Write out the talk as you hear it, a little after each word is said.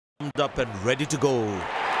Up and ready to go.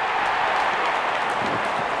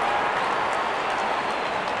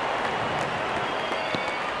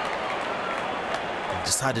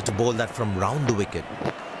 Decided to bowl that from round the wicket.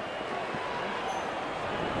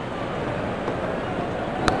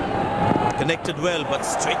 Connected well, but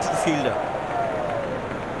straight to the fielder.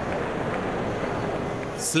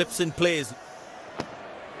 Slips in place.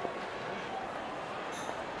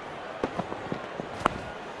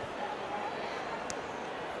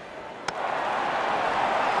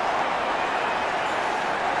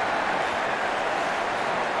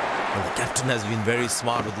 Well, the captain has been very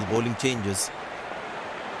smart with his bowling changes.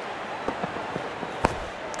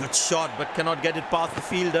 Good shot, but cannot get it past the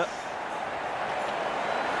fielder.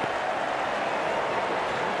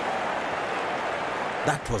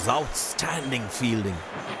 That was outstanding fielding.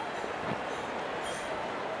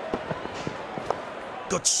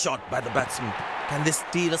 Good shot by the batsman. Can they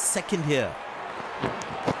steal a second here?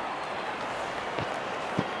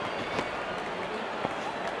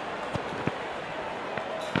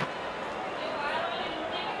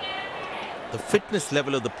 The fitness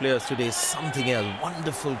level of the players today is something else.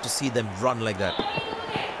 Wonderful to see them run like that.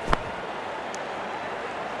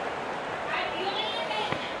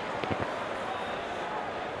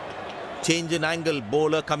 Change in angle,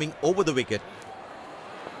 bowler coming over the wicket.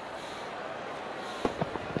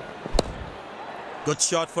 Good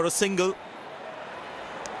shot for a single.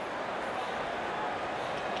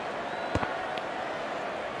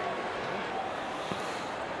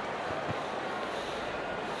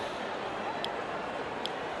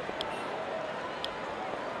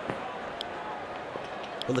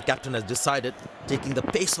 Well, the captain has decided taking the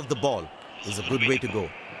pace of the ball is a good way to go.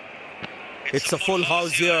 It's a full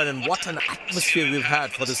house here, and what an atmosphere we've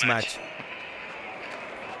had for this match.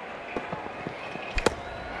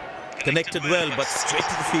 Connected well, but straight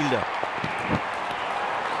to the fielder.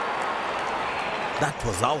 That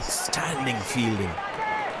was outstanding fielding.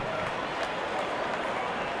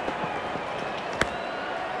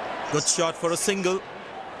 Good shot for a single.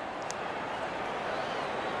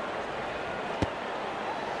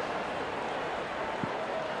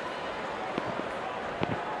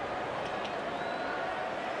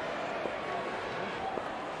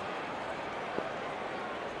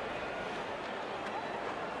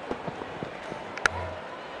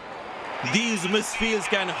 These misfields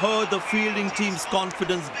can hurt the fielding team's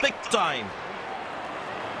confidence big time.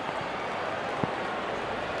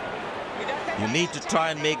 You need to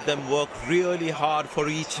try and make them work really hard for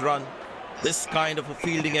each run. This kind of a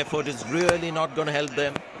fielding effort is really not going to help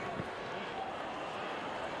them.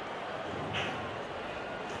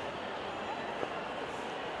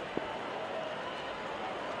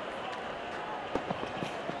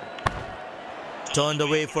 Turned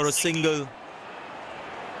away for a single.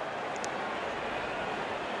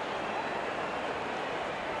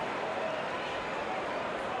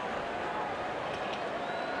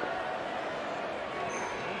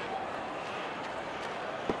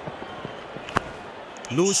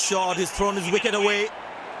 Loose shot, he's thrown his wicket away.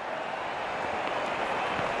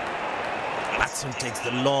 Batsman takes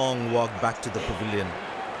the long walk back to the pavilion.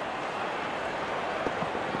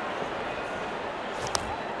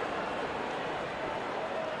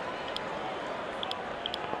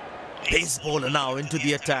 Pace bowler now into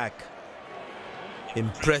the attack.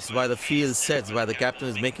 Impressed by the field sets, by the captain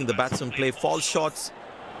is making the batsman play false shots.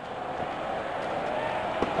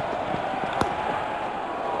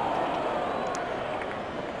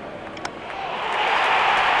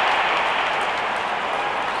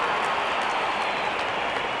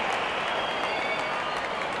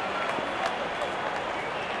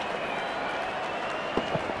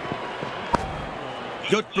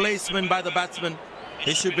 Good placement by the batsman.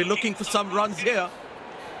 He should be looking for some runs here.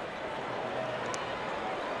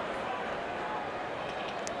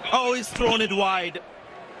 Oh, he's thrown it wide.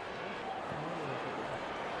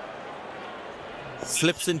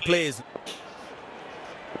 Slips in place.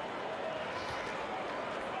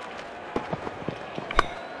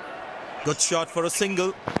 Good shot for a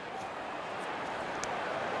single.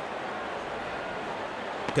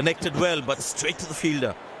 Connected well, but straight to the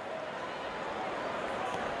fielder.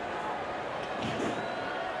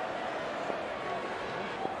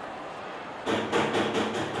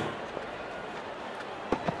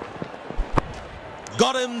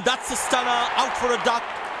 Got him, that's a stunner, out for a duck.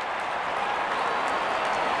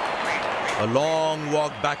 A long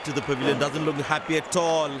walk back to the pavilion, doesn't look happy at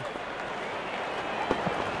all.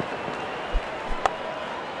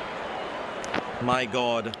 My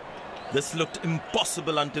God, this looked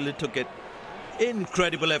impossible until he took it.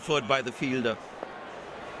 Incredible effort by the fielder.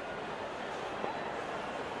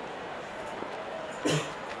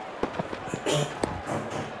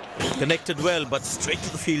 Connected well, but straight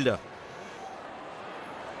to the fielder.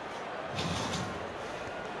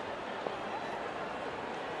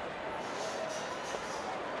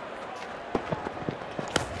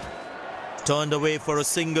 Turned away for a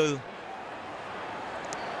single.